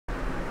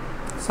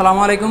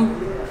আসসালামু আলাইকুম।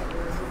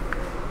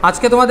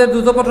 আজকে তোমাদের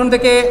দ্রুত পঠন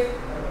থেকে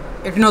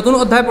একটি নতুন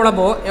অধ্যায়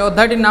পড়াবো। এই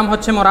অধ্যায়টির নাম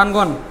হচ্ছে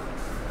মোরানগন।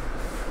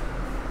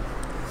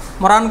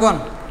 মোরানগন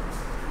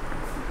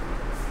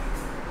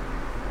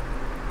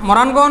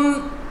মোরানগন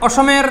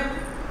অসমের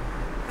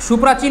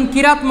সুপ্রাচীন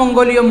কিরাত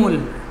মঙ্গোলীয় মূল।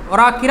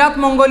 ওরা কিরাত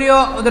মঙ্গোলীয়,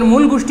 ওদের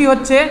মূল গোষ্ঠী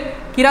হচ্ছে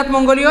কিরাত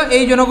মঙ্গোলীয়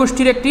এই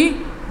জনগোষ্ঠীর একটি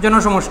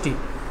জনসমষ্টি।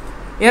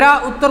 এরা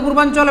উত্তর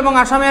পূর্বাঞ্চল এবং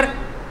আসামের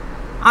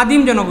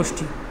আদিম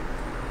জনগোষ্ঠী।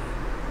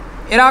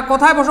 এরা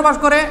কোথায় বসবাস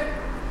করে?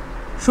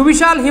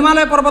 সুবিশাল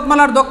হিমালয়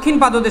পর্বতমালার দক্ষিণ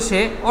পাদদেশে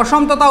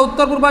অসম তথা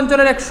উত্তর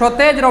পূর্বাঞ্চলের এক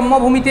সতেজ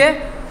রম্যভূমিতে,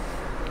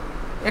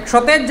 এক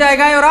সতেজ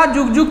জায়গায় ওরা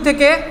যুগ যুগ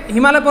থেকে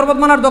হিমালয়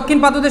পর্বতমালার দক্ষিণ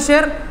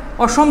পাদদেশের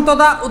অসম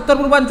তথা উত্তর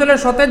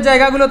পূর্বাঞ্চলের সতেজ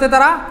জায়গাগুলোতে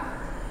তারা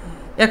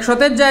এক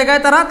সতেজ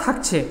জায়গায় তারা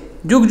থাকছে,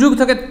 যুগ যুগ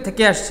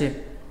থেকে আসছে।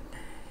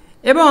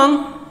 এবং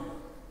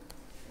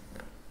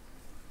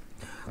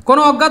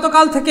কোনো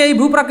অজ্ঞাতকাল থেকে এই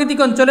ভূপ্রাকৃতিক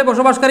অঞ্চলে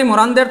বসবাসকারী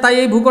মোরানদের তাই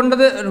এই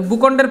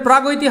ভূখণ্ডের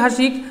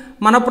প্রাগৈতিহাসিক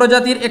মানব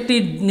প্রজাতির একটি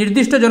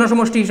নির্দিষ্ট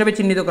জনসমষ্টি হিসেবে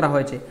চিহ্নিত করা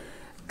হয়েছে।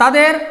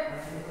 তাদের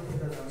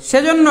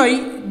সেজন্যই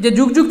যে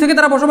যুগ যুগ থেকে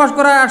তারা বসবাস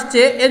করে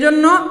আসছে,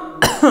 এজন্য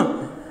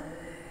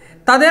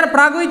তাদের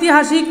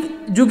প্রাগৈতিহাসিক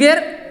যুগের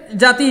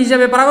জাতি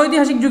হিসেবে,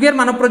 প্রাগৈতিহাসিক যুগের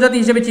মানব প্রজাতি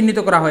হিসেবে চিহ্নিত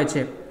করা হয়েছে।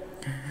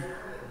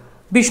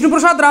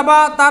 বিষ্ণুপ্রসাদ রাভা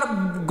তার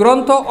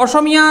গ্রন্থ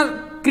অসমিয়া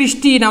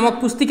কৃষ্টি নামক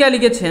পুস্তিকায়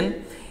লিখেছেন,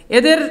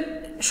 এদের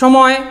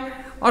সময়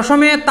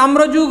অসমে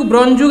তাম্রযুগ,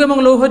 ব্রোঞ্জ যুগ এবং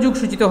লৌহ যুগ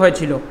সূচিত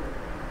হয়েছিল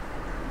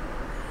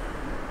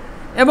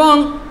এবং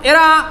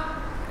এরা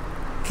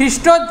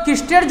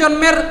খ্রিস্টের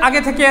জন্মের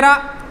আগে থেকে এরা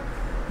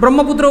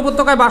ব্রহ্মপুত্র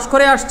উপত্যকায় বাস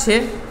করে আসছে।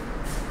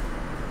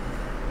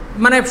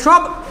 মানে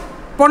সব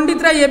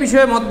পণ্ডিতরাই এ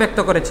বিষয়ে মত ব্যক্ত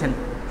করেছেন।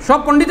 সব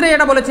পণ্ডিতরাই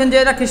এটা বলেছেন যে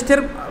এরা খ্রিস্টের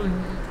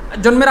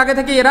জন্মের আগে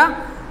থেকে এরা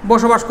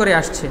বসবাস করে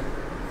আসছে।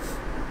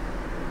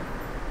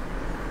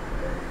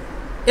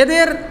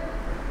 এদের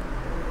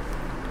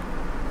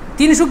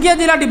তিনসুকিয়া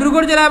জেলা,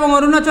 ডিব্রুগড় জেলা এবং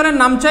অরুণাচলের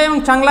নামচাই এবং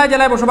চাংলাই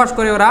জেলায় বসবাস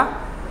করে ওরা।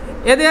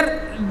 এদের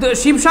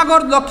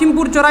শিবসাগর,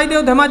 লক্ষিমপুর,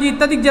 চরাইদেও, ধেমাজি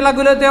ইত্যাদি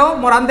জেলাগুলোতেও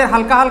মোরানদের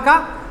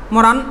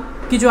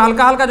কিছু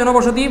হালকা হালকা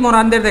জনবসতি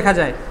মোরানদের দেখা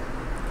যায়।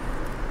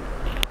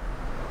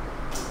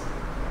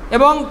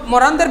 এবং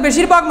মোরানদের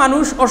বেশিরভাগ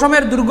মানুষ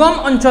অসমের দুর্গম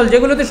অঞ্চল,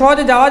 যেগুলোতে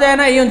সহজে যাওয়া যায়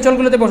না, এই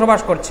অঞ্চলগুলোতে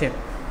বসবাস করছে।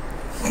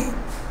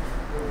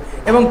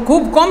 এবং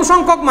খুব কম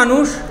সংখ্যক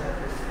মানুষ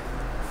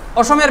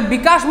অসমের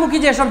বিকাশমুখী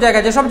যেসব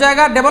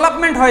জায়গা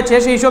ডেভেলপমেন্ট হয়েছে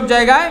সেই সব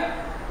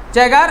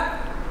জায়গার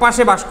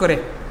পাশে বাস করে।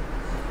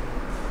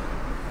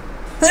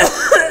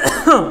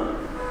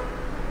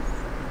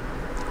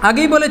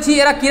 আগেই বলেছি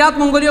এরা কিরাত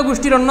মঙ্গোলীয়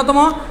গোষ্ঠীর অন্যতম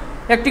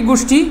একটি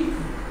গোষ্ঠী।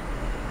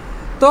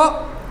 তো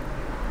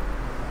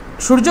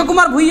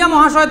সূর্যকুমার ভূঁইয়া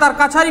মহাশয় তার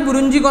কাছারি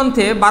বুরুঞ্জি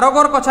গ্রন্থে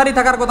 12 কছারি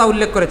থাকার কথা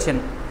উল্লেখ করেছেন।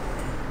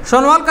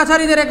 সনওয়াল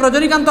কাছারিদের এক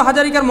রজনীকান্ত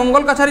হাজারিকার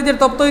মঙ্গল কাছারিদের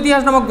তপ্ত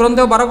ইতিহাস নামক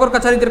গ্রন্থেও 12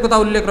 কাছারিদের কথা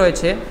উল্লেখ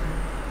রয়েছে।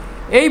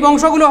 এই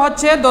বংশগুলো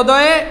হচ্ছে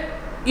দদয়ে,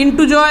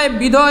 ইন্টুজয়,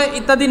 বিধয়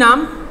ইত্যাদি নাম।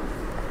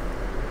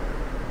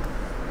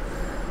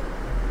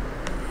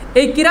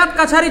 এই কিরাত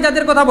কাছারি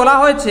যাদের কথা বলা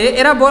হয়েছে,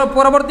 এরা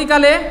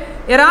পরবর্তীকালে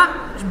এরা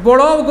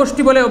বড়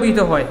গোষ্ঠী বলে অভিহিত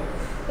হয়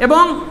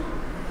এবং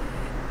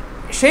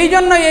সেই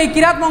জন্য এই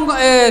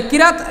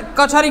কিরাত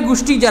কাছারি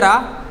গোষ্ঠী যারা,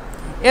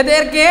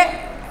 এদেরকে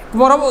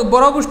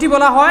বড় গোষ্ঠী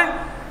বলা হয়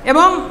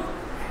এবং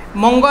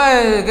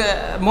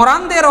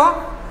মোরানদেরও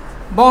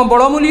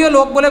বড়মূলীয়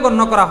লোক বলে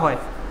গণ্য করা হয়।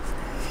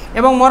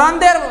 এবং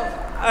মোরানদের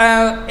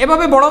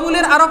এভাবে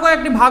বড়মূলের আরও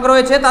কয়েকটি ভাগ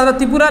রয়েছে, তাদের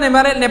ত্রিপুরা,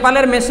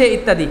 নেপালের মেসে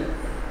ইত্যাদি।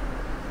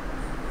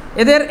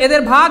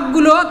 এদের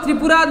ভাগগুলো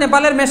ত্রিপুরা,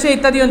 নেপালের মেসে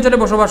ইত্যাদি অঞ্চলে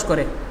বসবাস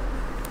করে।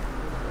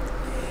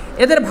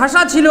 এদের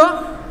ভাষা ছিল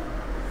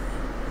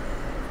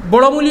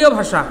বড়মূলীয়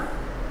ভাষা।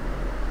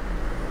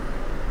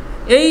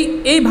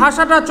 এই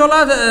ভাষাটা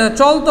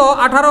চলতো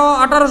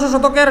 1800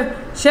 শতকের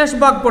শেষ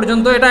ভাগ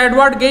পর্যন্ত, এটা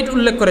এডওয়ার্ড গেট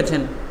উল্লেখ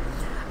করেছেন।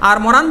 আর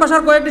মোরান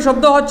ভাষার কয়েকটি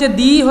শব্দ হচ্ছে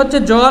দি হচ্ছে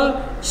জল,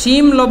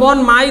 শিম, লবণ,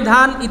 মাই,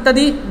 ধান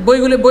ইত্যাদি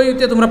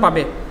বইতে তোমরা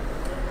পাবে।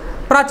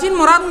 প্রাচীন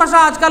মোরান ভাষা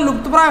আজকাল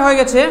লুপ্তপ্রায় হয়ে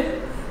গেছে,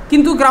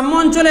 কিন্তু গ্রাম্য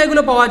অঞ্চলে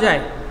এগুলো পাওয়া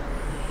যায়।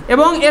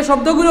 এবং এই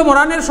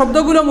মোরানের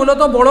শব্দগুলো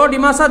মূলত বড়ো,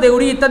 ডিমাসা,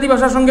 দেউড়ি ইত্যাদি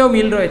ভাষার সঙ্গেও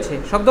মিল রয়েছে।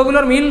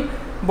 শব্দগুলোর মিল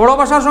বড়ো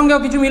ভাষার সঙ্গেও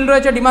কিছু মিল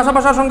রয়েছে, ডিমাসা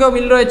ভাষার সঙ্গেও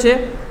মিল রয়েছে।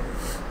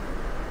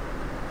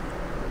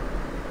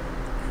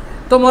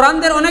 তো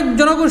মোরানদের অনেক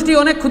জনগোষ্ঠী,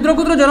 অনেক ক্ষুদ্র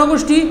ক্ষুদ্র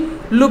জনগোষ্ঠী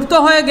লুপ্ত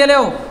হয়ে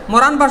গেলেও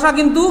মোরান ভাষা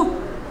কিন্তু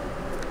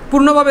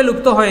পূর্ণভাবে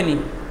লুপ্ত হয়নি।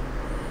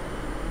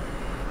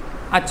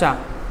 আচ্ছা,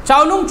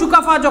 চাওলুং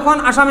চুকাফা যখন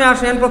আসামে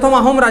আসেন, প্রথম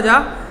আহোম রাজা,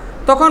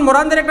 তখন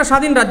মোরানদের একটা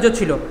স্বাধীন রাজ্য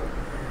ছিল।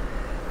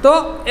 তো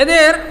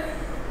এদের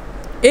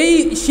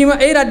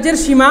এই রাজ্যের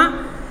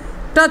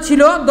সীমাটা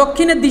ছিল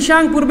দক্ষিণে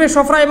দিশাং, পূর্বে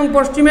সফরা এবং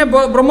পশ্চিমে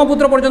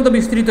ব্রহ্মপুত্র পর্যন্ত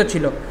বিস্তৃত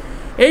ছিল।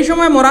 এই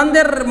সময়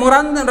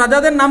মোরান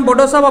রাজাদের নাম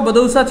বডৌসা বা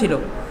বদৌসা ছিল।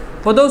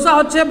 বদৌসা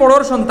হচ্ছে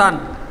বড়োর সন্তান।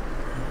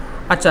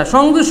 আচ্ছা,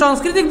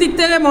 সাংস্কৃতিক দিক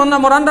থেকে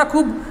মোরানরা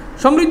খুব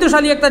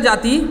সমৃদ্ধশালী একটা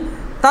জাতি।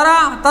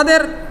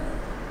 তাদের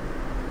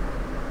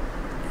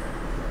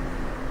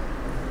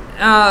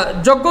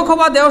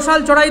যজ্ঞখোবা, দেওশাল,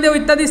 চড়াইদেও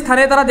ইত্যাদি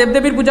স্থানে তারা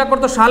দেবদেবীর পূজা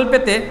করত শাল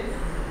পেতে,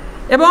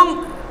 এবং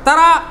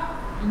তারা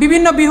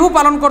বিভিন্ন বিহু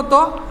পালন করত।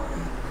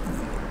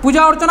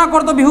 পূজা অর্চনা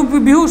করতো,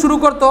 বিহু শুরু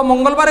করতো।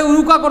 মঙ্গলবারে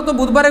উরুকা করতো,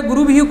 বুধবারে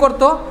গুরু বিহু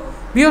করতো,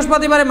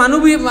 বৃহস্পতিবারে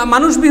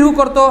মানুষ বিহু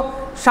করতো।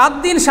 7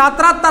 দিন 7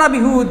 রাত তারা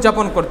বিহু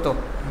উদযাপন করত।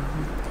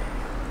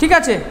 ঠিক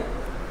আছে।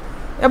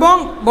 এবং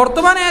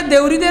বর্তমানে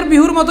দেউরিদের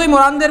বিহুর মতোই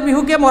মরানদের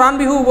বিহুকে মরান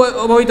বিহু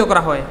অবহিত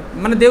করা হয়।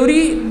 মানে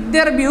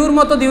দেউরিদের বিহুর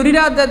মতো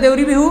দেউরিরা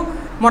দেউরি বিহু,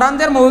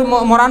 মরানদের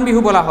মরান বিহু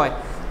বলা হয়।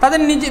 তাদের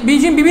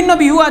বিভিন্ন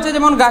বিহু আছে,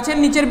 যেমন গাছের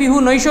নিচের বিহু,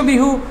 নৈশ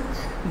বিহু,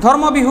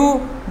 ধর্ম বিহু,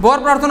 বর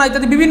প্রার্থনা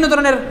ইত্যাদি বিভিন্ন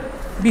ধরনের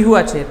বিহু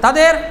আছে।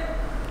 তাদের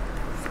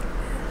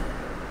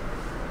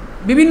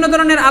বিভিন্ন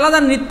ধরনের আলাদা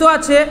নৃত্য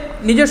আছে,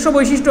 নিজস্ব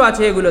বৈশিষ্ট্য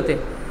আছে এগুলোতে।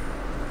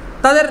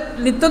 তাদের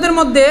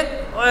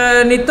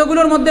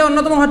নৃত্যগুলোর মধ্যে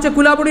অন্যতম হচ্ছে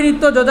কুলাবুড়ি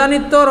নৃত্য, যজা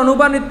নৃত্য,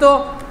 রনুপা নৃত্য,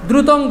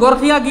 দ্রুতম,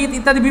 গরখিয়া গীত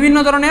ইত্যাদি বিভিন্ন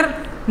ধরনের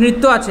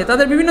নৃত্য আছে।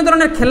 তাদের বিভিন্ন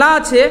ধরনের খেলা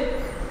আছে।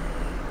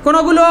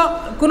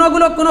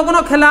 কোনো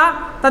খেলা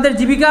তাদের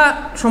জীবিকা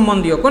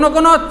সম্বন্ধীয়, কোনো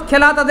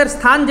খেলা তাদের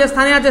স্থান, যে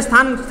স্থানে আছে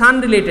স্থান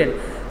রিলেটেড,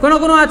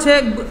 কোনো আছে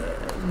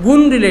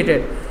গুণ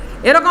রিলেটেড।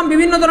 এরকম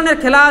বিভিন্ন ধরনের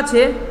খেলা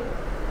আছে।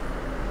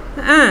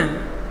 হ্যাঁ,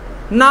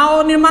 নাও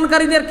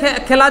নির্মাণকারীদের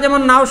খেলা,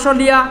 যেমন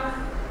নাওশলিয়া,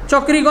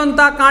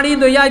 চক্রিগন্তা, কাঁড়ি,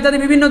 দইয়া ইত্যাদি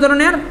বিভিন্ন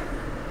ধরনের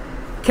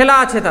খেলা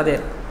আছে তাদের।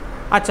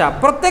 আচ্ছা,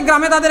 প্রত্যেক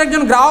গ্রামে তাদের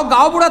একজন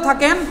গাঁও বুড়া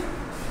থাকেন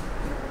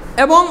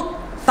এবং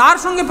তার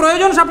সঙ্গে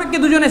প্রয়োজন সাপেক্ষে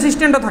 2 জন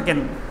অ্যাসিস্ট্যান্টও থাকেন।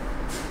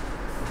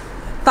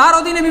 তার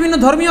অধীনে বিভিন্ন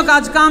ধর্মীয়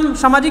কাজকাম,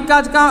 সামাজিক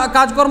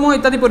কাজকর্ম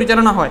ইত্যাদি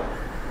পরিচালনা হয়।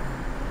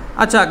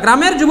 আচ্ছা,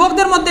 গ্রামের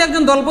যুবকদের মধ্যে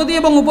একজন দলপতি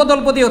এবং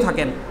উপদলপতিও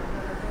থাকেন।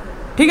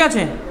 ঠিক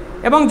আছে।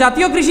 এবং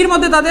জাতীয় কৃষির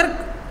মধ্যে তাদের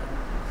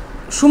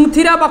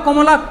সুমথিরা বা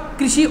কমলা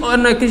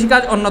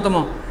কৃষিকাজ অন্যতম।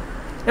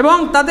 এবং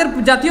তাদের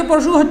জাতীয়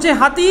পশু হচ্ছে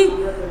হাতি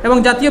এবং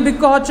জাতীয়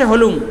বৃক্ষ হচ্ছে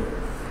হলুম।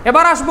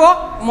 এবার আসবো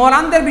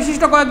মরানদের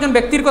বিশিষ্ট কয়েকজন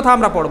ব্যক্তির কথা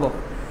আমরা পড়ব।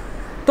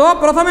 তো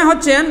প্রথমে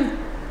হচ্ছেন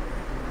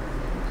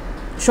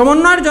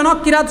সমন্বয়ের জনক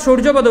কিরাত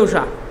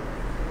সূর্যবদৌসা।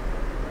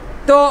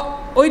 তো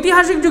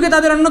ঐতিহাসিক যুগে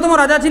তাদের অন্যতম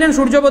রাজা ছিলেন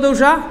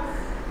সূর্যবদৌসা।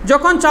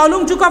 যখন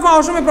চাওলুং চুকাফা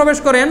অসমে প্রবেশ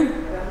করেন,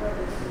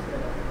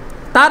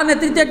 তার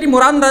নেতৃত্বে একটি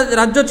মরান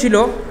রাজ্য ছিল।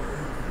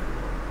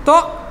 তো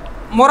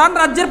মরান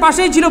রাজ্যের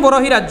পাশেই ছিল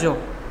বরহি রাজ্য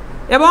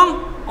এবং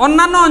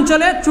অন্যান্য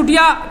অঞ্চলে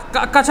চুটিয়া,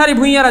 কাছারি,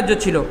 ভূঁইয়া রাজ্য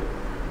ছিল।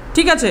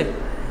 ঠিক আছে।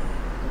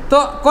 তো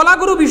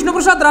কলাগুরু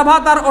বিষ্ণুপ্রসাদ রাভা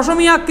তার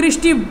অসমিয়া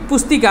কৃষ্টি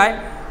পুস্তিকায়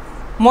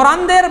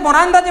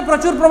মরানরা যে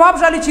প্রচুর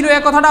প্রভাবশালী ছিল এ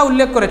কথাটা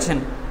উল্লেখ করেছেন।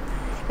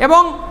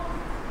 এবং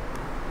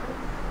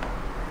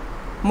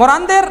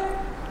মরানদের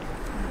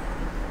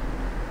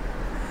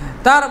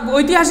তার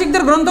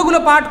ঐতিহাসিকদের গ্রন্থগুলো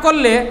পাঠ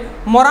করলে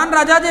মরান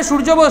রাজা যে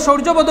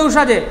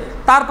সূর্যবদৌসা যে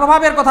তার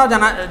প্রভাবের কথা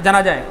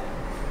জানা যায়।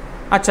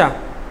 আচ্ছা,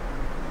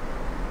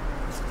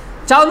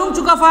 চাওলুং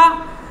চুকাফা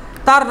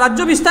তার রাজ্য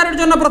বিস্তারের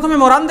জন্য প্রথমে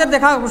মরানদের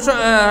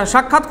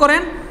সাক্ষাৎ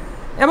করেন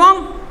এবং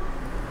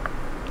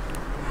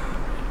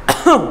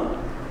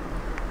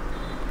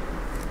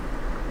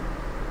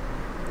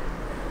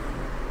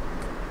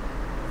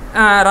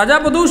রাজা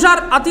বদৌসার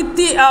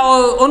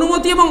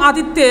অনুমতি এবং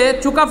আতিথ্যে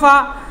চুকাফা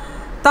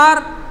তার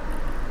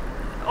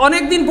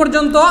অনেক দিন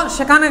পর্যন্ত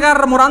সেখানকার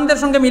মরানদের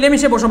সঙ্গে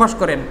মিলেমিশে বসবাস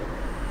করেন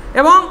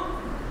এবং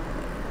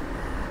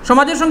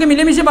সমাজের সঙ্গে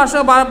মিলেমিশে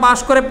বাস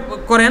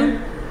করেন।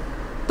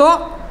 তো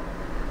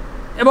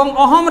এবং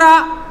অহমরা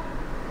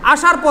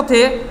আসার পথে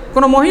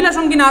কোনো মহিলা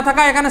সঙ্গী না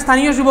থাকা এখানে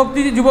স্থানীয়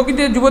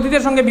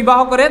যুবতীদের সঙ্গে বিবাহ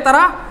করে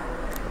তারা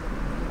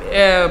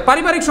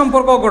পারিবারিক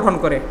সম্পর্ক গঠন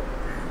করে।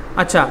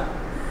 আচ্ছা,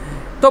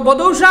 তো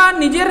বদৌসা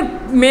নিজের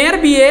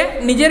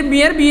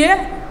মেয়ের বিয়ে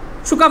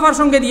চুকাফার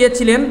সঙ্গে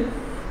দিয়েছিলেন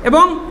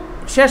এবং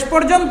শেষ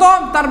পর্যন্ত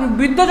তার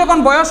যখন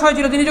বয়স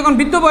হয়েছিল, তিনি যখন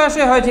বৃদ্ধ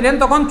বয়সে হয়েছিলেন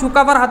তখন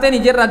চুকাফার হাতে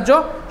নিজের রাজ্য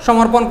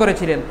সমর্পণ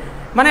করেছিলেন।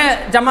 মানে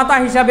জামাতা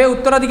হিসাবে,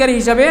 উত্তরাধিকারী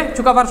হিসাবে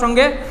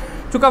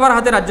চুকাফার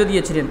হাতে রাজ্য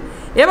দিয়েছিলেন।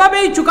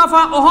 এভাবেই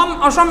চুকাফা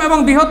অসম এবং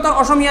বৃহত্তর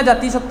অসমিয়া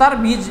জাতিসত্তার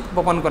বীজ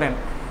বপন করেন।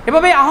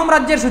 এভাবেই আহোম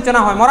রাজ্যের সূচনা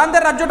হয়।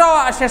 মরানদের রাজ্যটাও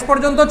শেষ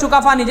পর্যন্ত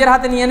চুকাফা নিজের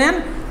হাতে নিয়ে নেন,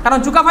 কারণ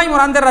চুকাফাই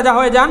মরানদের রাজা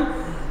হয়ে যান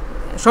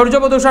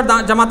সূর্যবদৌসার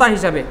জামাতা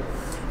হিসাবে।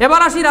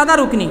 এবার আসি রাধা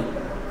রুকনি।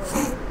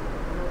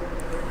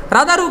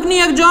 রাধা রুকনি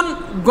একজন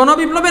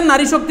গণবিপ্লবের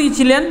নারী শক্তি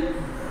ছিলেন।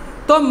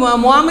 তো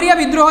মোয়ামরিয়া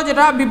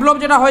বিপ্লব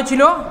যেটা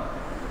হয়েছিল,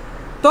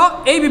 তো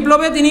এই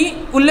বিপ্লবে তিনি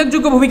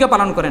উল্লেখযোগ্য ভূমিকা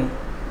পালন করেন।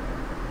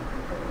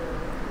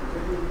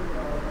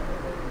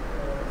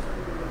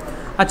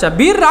 আচ্ছা,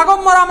 বীর রাঘব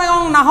মরান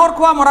এবং নাহর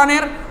খোয়া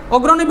মরানের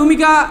অগ্রণী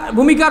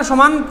ভূমিকার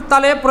সমান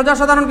তালে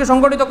প্রজাসাধারণকে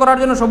সংগঠিত করার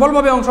জন্য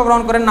সবলভাবে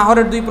অংশগ্রহণ করেন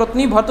নাহরের 2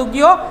 পত্নী ভাতুকি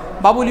ও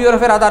বাবুলি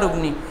ওরফে রাধা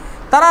রুকনি।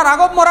 তারা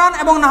রাঘব মরান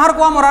এবং নাহর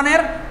খোয়া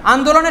মরানের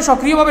আন্দোলনে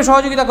সক্রিয়ভাবে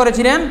সহযোগিতা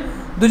করেছিলেন।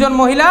 2 জন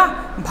মহিলা,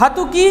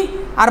 ভাতুকি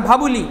আর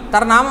ভাবুলি,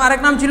 তার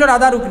আরেক নাম ছিল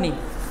রাধা রুকনি।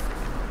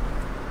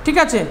 ঠিক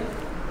আছে।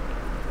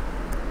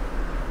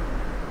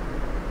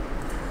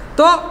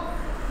 তো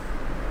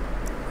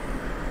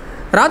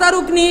রাধা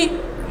রুকনি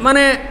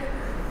মানে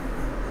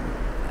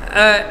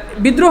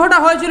বিদ্রোহটা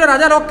হয়েছিল,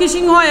 রাজা লক্ষ্মী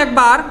সিংহ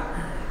একবার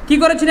কি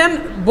করেছিলেন,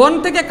 বন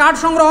থেকে কাঠ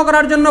সংগ্রহ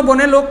করার জন্য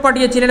বনে লোক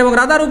পাঠিয়েছিলেন এবং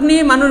রাধা রুকনি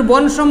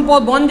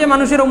বন যে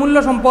মানুষের অমূল্য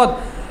সম্পদ,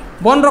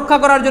 বন রক্ষা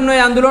করার জন্য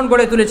এই আন্দোলন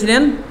গড়ে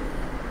তুলেছিলেন।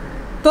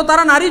 তো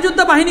তারা নারী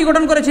যোদ্ধা বাহিনী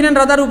গঠন করেছিলেন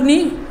রাধা রুকনি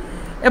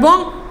এবং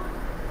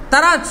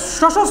তারা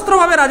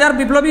সশস্ত্রভাবে রাজার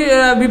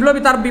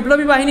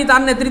বিপ্লবী বাহিনী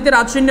তার নেতৃত্বে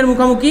রাজসৈন্যের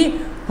মুখোমুখি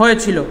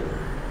হয়েছিল।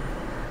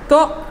 তো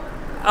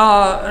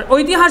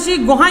ঐতিহাসিক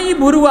গোহাই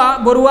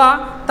বড়ুয়া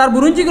তার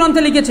বুরুঞ্জি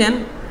গ্রন্থে লিখেছেন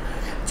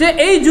যে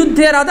এই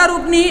যুদ্ধে রাজা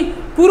রুকনি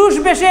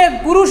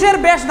পুরুষের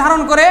বেশ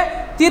ধারণ করে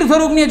তীর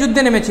ধনুক নিয়ে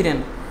যুদ্ধে নেমেছিলেন,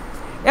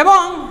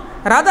 এবং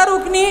রাজা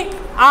রুকনি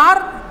আর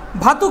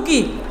ভাতুকি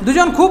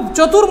দুজন খুব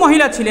চতুর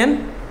মহিলা ছিলেন।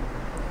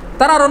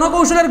 তারা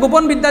রণকৌশলের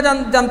গোপন বিদ্যা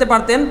জানতে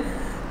পারতেন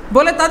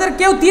বলে তাদের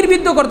কেউ তীর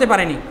বিদ্ধ করতে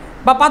পারেনি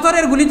বা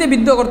পাথরের গুলিতে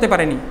বিদ্ধ করতে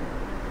পারেনি।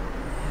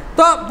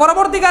 তো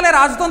পরবর্তীকালে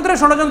রাজতন্ত্রের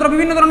ষড়যন্ত্র,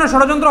 বিভিন্ন ধরনের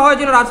ষড়যন্ত্র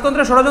হয়েছিল,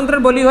 রাজতন্ত্রের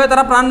ষড়যন্ত্রের বলি হয়ে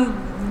তারা প্রাণ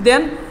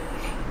দেন,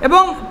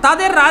 এবং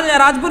তাদের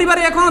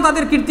রাজপরিবারে এখনও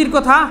তাদের কীর্তির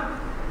কথা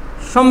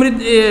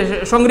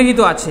সংগৃহীত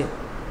আছে।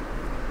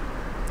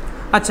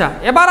 আচ্ছা,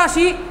 এবার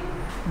আসি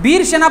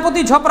বীর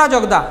সেনাপতি ঝপরা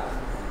জগদা।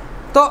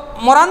 তো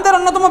মরানদের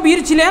অন্যতম বীর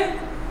ছিলেন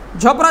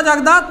ঝপরা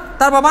জগদা,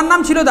 তার বাবার নাম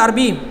ছিল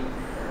দারবি।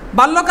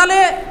 বাল্যকালে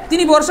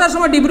তিনি বর্ষার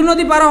সময় ডিব্রু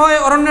নদী পার হয়ে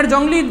অরণ্যের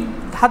জঙ্গলি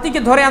হাতিকে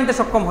ধরে আনতে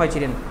সক্ষম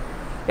হয়েছিলেন।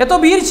 এত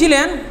বীর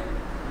ছিলেন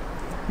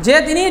যে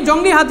তিনি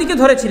জঙ্গলি হাতিকে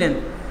ধরেছিলেন,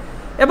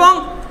 এবং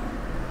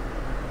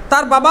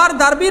তার বাবার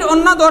দারবির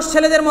অন্য 10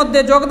 ছেলেদের মধ্যে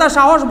জগদা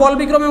সাহস, বল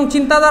বিক্রম এবং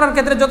চিন্তাধারার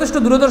ক্ষেত্রে যথেষ্ট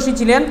দূরদর্শী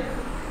ছিলেন,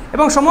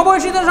 এবং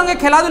সমবয়সীদের সঙ্গে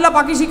খেলাধুলা,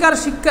 পাখি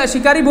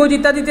শিকারী ভোজ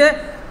ইত্যাদিতে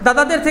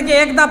দাদাদের থেকে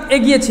এক ধাপ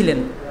এগিয়ে ছিলেন।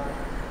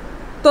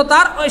 তো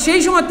তার সেই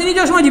সময়, তিনি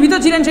যে সময় জীবিত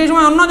ছিলেন সেই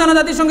সময় অন্য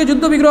জনজাতির সঙ্গে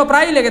যুদ্ধ বিগ্রহ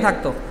প্রায়ই লেগে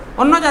থাকতো।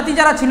 অন্য জাতি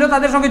যারা ছিল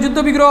তাদের সঙ্গে যুদ্ধ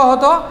বিগ্রহ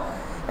হতো,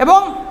 এবং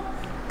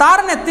তার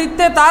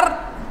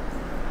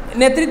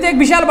নেতৃত্বে এক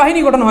বিশাল বাহিনী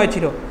গঠন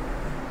হয়েছিল।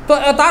 তো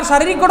তার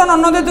শারীরিক গঠন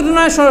অন্যদের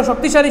তুলনায়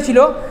শক্তিশালী ছিল।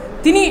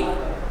 তিনি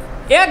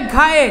এক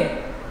ঘায়ে,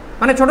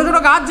 মানে ছোটো ছোটো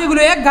গাছ যেগুলো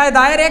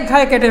দায়ের এক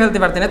ঘায়ে কেটে ফেলতে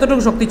পারতেন,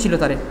 এতটুকু শক্তি ছিল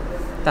তার।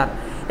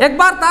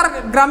 একবার তার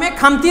গ্রামে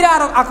খামতিরা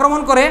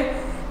আক্রমণ করে,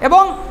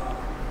 এবং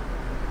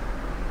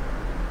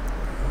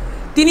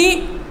তিনি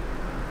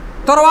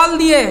তরোয়াল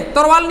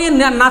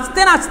নিয়ে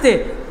নাচতে নাচতে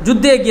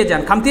যুদ্ধে এগিয়ে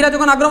যান। খামতিরা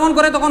যখন আক্রমণ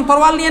করে তখন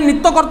তরোয়াল নিয়ে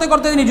নৃত্য করতে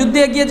করতে তিনি যুদ্ধে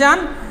এগিয়ে যান,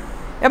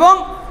 এবং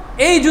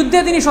এই যুদ্ধে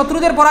তিনি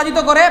শত্রুদের পরাজিত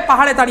করে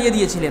পাহাড়ে তাড়িয়ে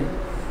দিয়েছিলেন।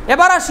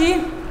 এবার আসি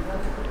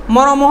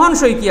মোহন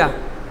শইকিয়া।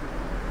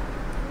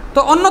 তো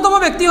অন্যতম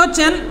ব্যক্তি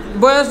হচ্ছেন,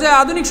 বয়সে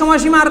আধুনিক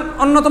সময়সীমার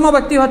অন্যতম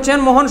ব্যক্তি হচ্ছেন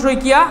মোহন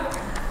শইকিয়া।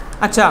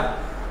 আচ্ছা,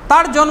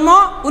 তার জন্ম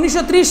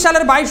 1930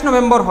 সালের 22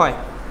 নভেম্বর হয়।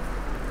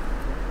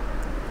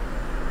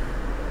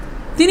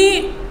 তিনি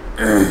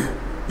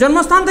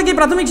জন্মস্থান থেকে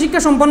প্রাথমিক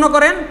শিক্ষা সম্পন্ন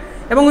করেন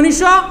এবং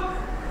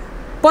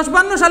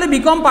 1955 সালে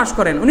বিকম পাশ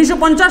করেন।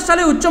 1950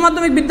 সালে উচ্চ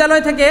মাধ্যমিক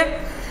বিদ্যালয় থেকে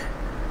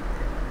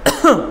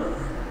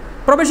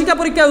প্রবেশিকা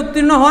পরীক্ষায়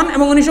উত্তীর্ণ হন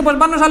এবং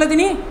 1955 সালে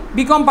তিনি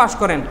বিকম পাশ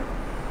করেন।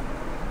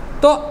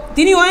 তো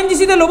তিনি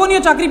ওএনজিসিতে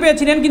লোভনীয় চাকরি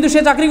পেয়েছিলেন, কিন্তু সে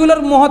চাকরিগুলোর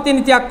মোহ তিনি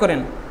ত্যাগ করেন।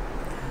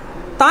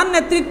 তার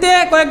নেতৃত্বে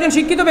কয়েকজন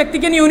শিক্ষিত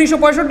ব্যক্তিকে নিয়ে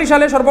 1965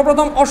 সালে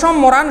সর্বপ্রথম অসম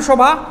মোরান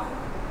সভা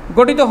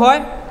গঠিত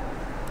হয়,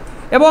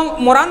 এবং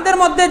মোরানদের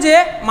মধ্যে যে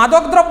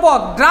মাদকদ্রব্য,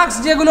 ড্রাগস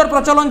যেগুলোর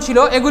প্রচলন ছিল,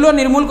 এগুলো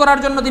নির্মূল করার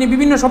জন্য তিনি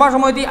বিভিন্ন সভা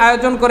সমিতি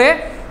আয়োজন করে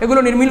এগুলো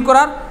নির্মূল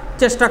করার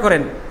চেষ্টা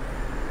করেন।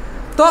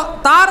 তো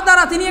তার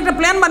দ্বারা তিনি একটা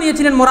প্ল্যান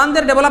বানিয়েছিলেন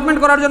মোরানদের ডেভেলপমেন্ট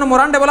করার জন্য।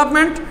 মোরান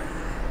ডেভেলপমেন্ট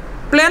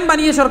প্ল্যান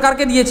বানিয়ে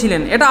সরকারকে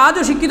দিয়েছিলেন। এটা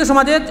আজও শিক্ষিত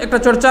সমাজে একটা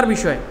চর্চার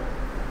বিষয়।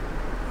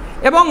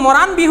 এবং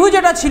মোরান বিহু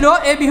যেটা ছিল,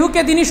 এই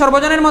বিহুকে তিনি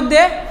সর্বজনের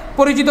মধ্যে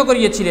পরিচিত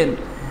করিয়েছিলেন।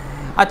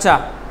 আচ্ছা,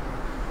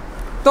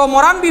 তো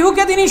মোরান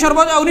বিহুকে তিনি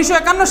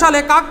 1951 সালে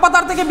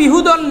কাকপাতার থেকে বিহু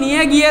দল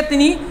নিয়ে গিয়ে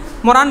তিনি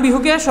মোরান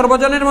বিহুকে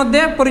সর্বজনের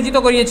মধ্যে পরিচিত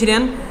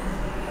করিয়েছিলেন।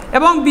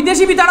 এবং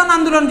বিদেশি বিতাড়ন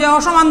আন্দোলন, যে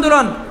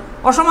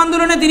অসম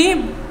আন্দোলনে তিনি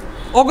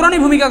অগ্রণী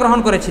ভূমিকা গ্রহণ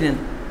করেছিলেন,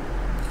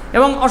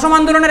 এবং অসম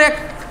আন্দোলনের এক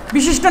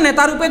বিশিষ্ট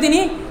নেতারূপে তিনি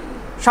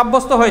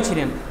সাব্যস্ত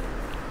হয়েছিলেন।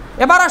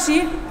 এবার আসি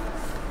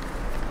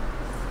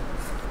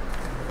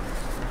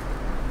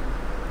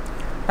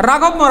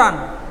রাঘব মোরান,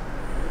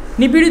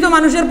 নিপীড়িত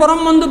মানুষের পরম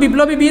বন্ধু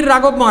বিপ্লবী বীর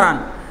রাঘব মোরান।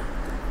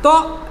 তো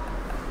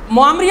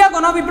মোয়ামরিয়া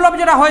গণবিপ্লব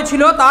যেটা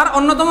হয়েছিল তার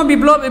অন্যতম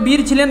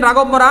বীর ছিলেন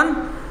রাঘব মোরান।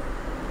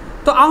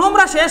 তো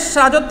আহোমরা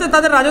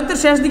তাদের রাজত্বের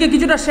শেষ দিকে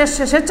কিছুটা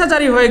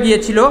স্বেচ্ছাচারী হয়ে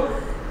গিয়েছিল,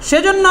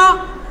 সেজন্য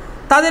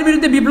তাদের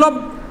বিরুদ্ধে বিপ্লব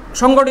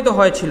সংগঠিত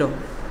হয়েছিল।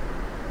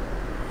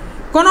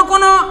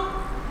 কোনো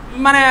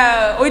মানে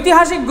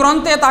ঐতিহাসিক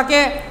গ্রন্থে তাকে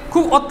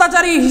খুব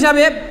অত্যাচারী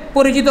হিসাবে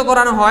পরিচিত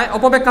করানো হয়,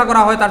 অপব্যাখ্যা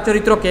করা হয় তার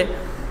চরিত্রকে,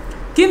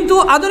 কিন্তু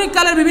আধুনিক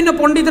কালের বিভিন্ন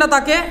পণ্ডিতরা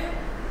তাকে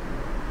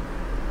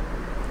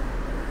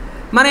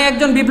মানে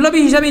একজন বিপ্লবী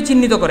হিসাবেই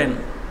চিহ্নিত করেন।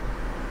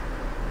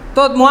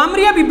 তো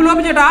মোয়ামরিয়া বিপ্লব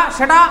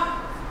সেটা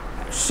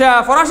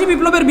ফরাসি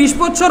বিপ্লবের 20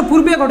 বছর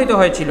পূর্বে গঠিত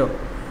হয়েছিল,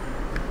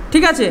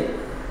 ঠিক আছে।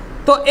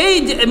 তো এই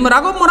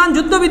রাঘব মোরান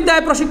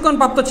যুদ্ধবিদ্যায়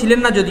প্রশিক্ষণপ্রাপ্ত ছিলেন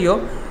না যদিও,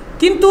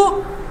 কিন্তু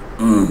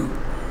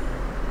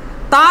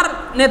তার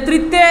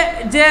নেতৃত্বে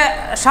যে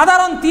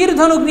সাধারণ তীর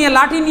ধনুক নিয়ে,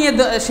 লাঠি নিয়ে,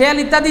 শেল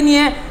ইত্যাদি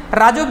নিয়ে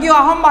রাজকীয়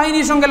আহোম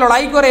বাহিনীর সঙ্গে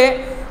লড়াই করে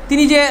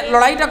তিনি যে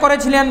লড়াইটা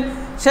করেছিলেন,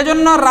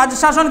 সেজন্য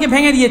রাজশাসনকে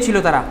ভেঙে দিয়েছিল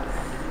তারা।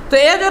 তো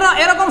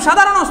এরকম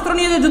সাধারণ অস্ত্র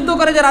নিয়ে যে যুদ্ধ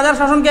করে যে রাজার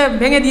শাসনকে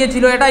ভেঙে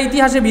দিয়েছিল, এটা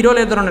ইতিহাসে বিরল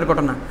এ ধরনের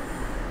ঘটনা।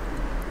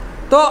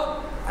 তো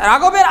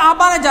রাঘবের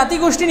আহ্বানে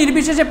জাতিগোষ্ঠী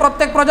নির্বিশেষে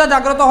প্রত্যেক প্রজা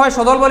জাগ্রত হয়,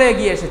 সদল বলে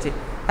এগিয়ে এসেছে।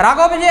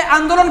 রাঘব যে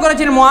আন্দোলন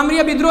করেছিলেন,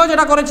 মোয়ামরিয়া বিদ্রোহ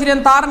যেটা করেছিলেন,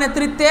 তার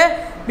নেতৃত্বে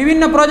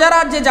বিভিন্ন প্রজারা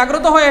যে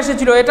জাগ্রত হয়ে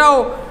এসেছিল, এটাও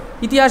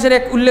ইতিহাসের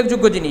এক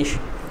উল্লেখযোগ্য জিনিস,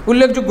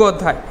 উল্লেখযোগ্য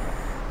অধ্যায়।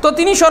 তো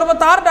তিনি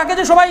তার ডাকে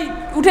যে সবাই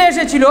উঠে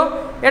এসেছিল,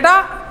 এটা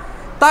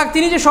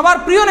তিনি যে সবার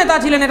প্রিয় নেতা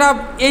ছিলেন, এটা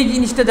এই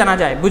জিনিসটা জানা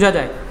যায়, বোঝা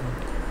যায়।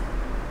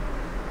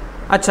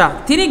 আচ্ছা,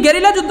 তিনি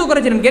গেরিলা যুদ্ধ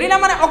করেছিলেন। গেরিলা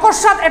মানে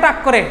অকস্মাৎ অ্যাটাক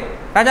করে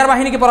রাজার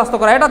বাহিনীকে পরাস্ত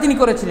করা, এটা তিনি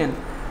করেছিলেন।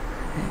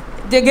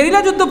 যে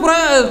গেরিলা যুদ্ধ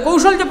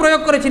কৌশল যে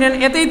প্রয়োগ করেছিলেন,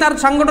 এতেই তার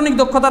সাংগঠনিক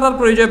দক্ষতার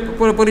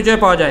পরিচয়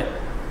পাওয়া যায়।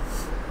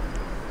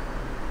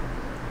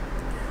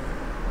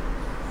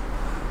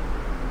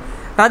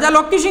 রাজা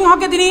লক্ষ্মী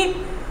সিংহকে তিনি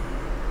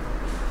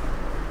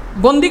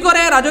বন্দি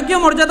করে রাজকীয়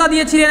মর্যাদা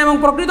দিয়েছিলেন এবং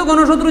প্রকৃত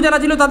গণশত্রু যারা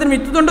ছিল তাদের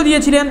মৃত্যুদণ্ড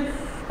দিয়েছিলেন,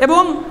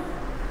 এবং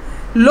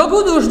লঘু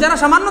দোষ যারা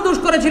সামান্য দোষ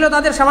করেছিল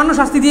তাদের সামান্য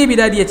শাস্তি দিয়ে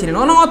বিদায় দিয়েছিলেন।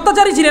 অন্য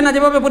অত্যাচারী ছিলেন না,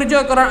 যেভাবে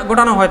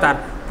ঘটানো হয়, তার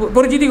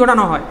পরিচিতি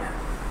ঘটানো হয়।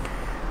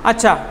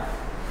 আচ্ছা,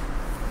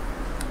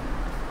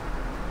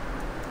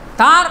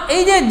 তার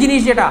এই যে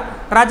জিনিস, যেটা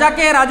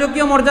রাজাকে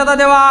রাজকীয় মর্যাদা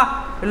দেওয়া,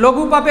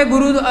 লঘু পাপে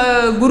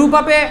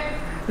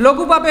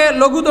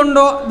লঘুদণ্ড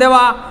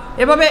দেওয়া,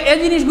 এভাবে এই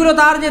জিনিসগুলো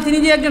তার যে তিনি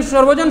যে একজন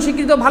সর্বজন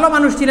স্বীকৃত ভালো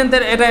মানুষ ছিলেন,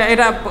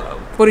 এটা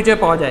পরিচয়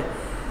পাওয়া যায়।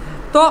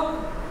 তো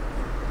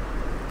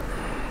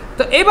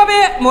এইভাবে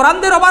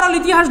মোরানদের ওভারঅল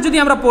ইতিহাস যদি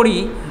আমরা পড়ি,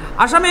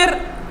 আসামের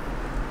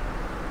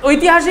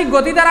ঐতিহাসিক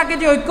গতিধারাকে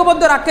যে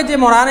ঐক্যবদ্ধ রাখে যে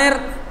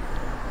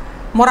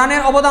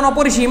মোরানের অবদান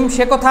অপরিসীম,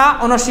 সে কথা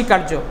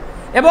অনস্বীকার্য।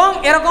 এবং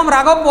এরকম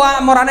রাঘব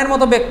মোরানের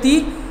মতো ব্যক্তি,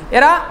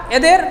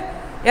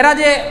 এরা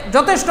যে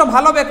যথেষ্ট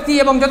ভালো ব্যক্তি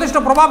এবং যথেষ্ট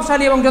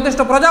প্রভাবশালী এবং যথেষ্ট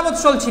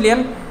প্রজাবৎসল ছিলেন,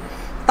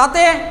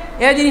 তাতে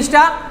এই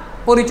জিনিসটা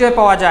পরিচয়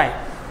পাওয়া যায়।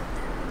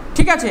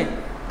 ঠিক আছে,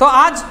 তো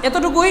আজ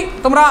এতটুকুই।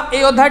 তোমরা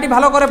এই অধ্যায়টি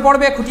ভালো করে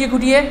পড়বে খুঁটিয়ে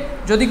খুঁটিয়ে।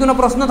 যদি কোনো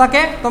প্রশ্ন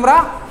থাকে তোমরা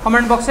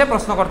কমেন্ট বক্সে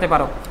প্রশ্ন করতে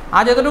পারো।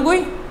 আজ এতটুকুই,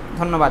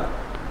 ধন্যবাদ।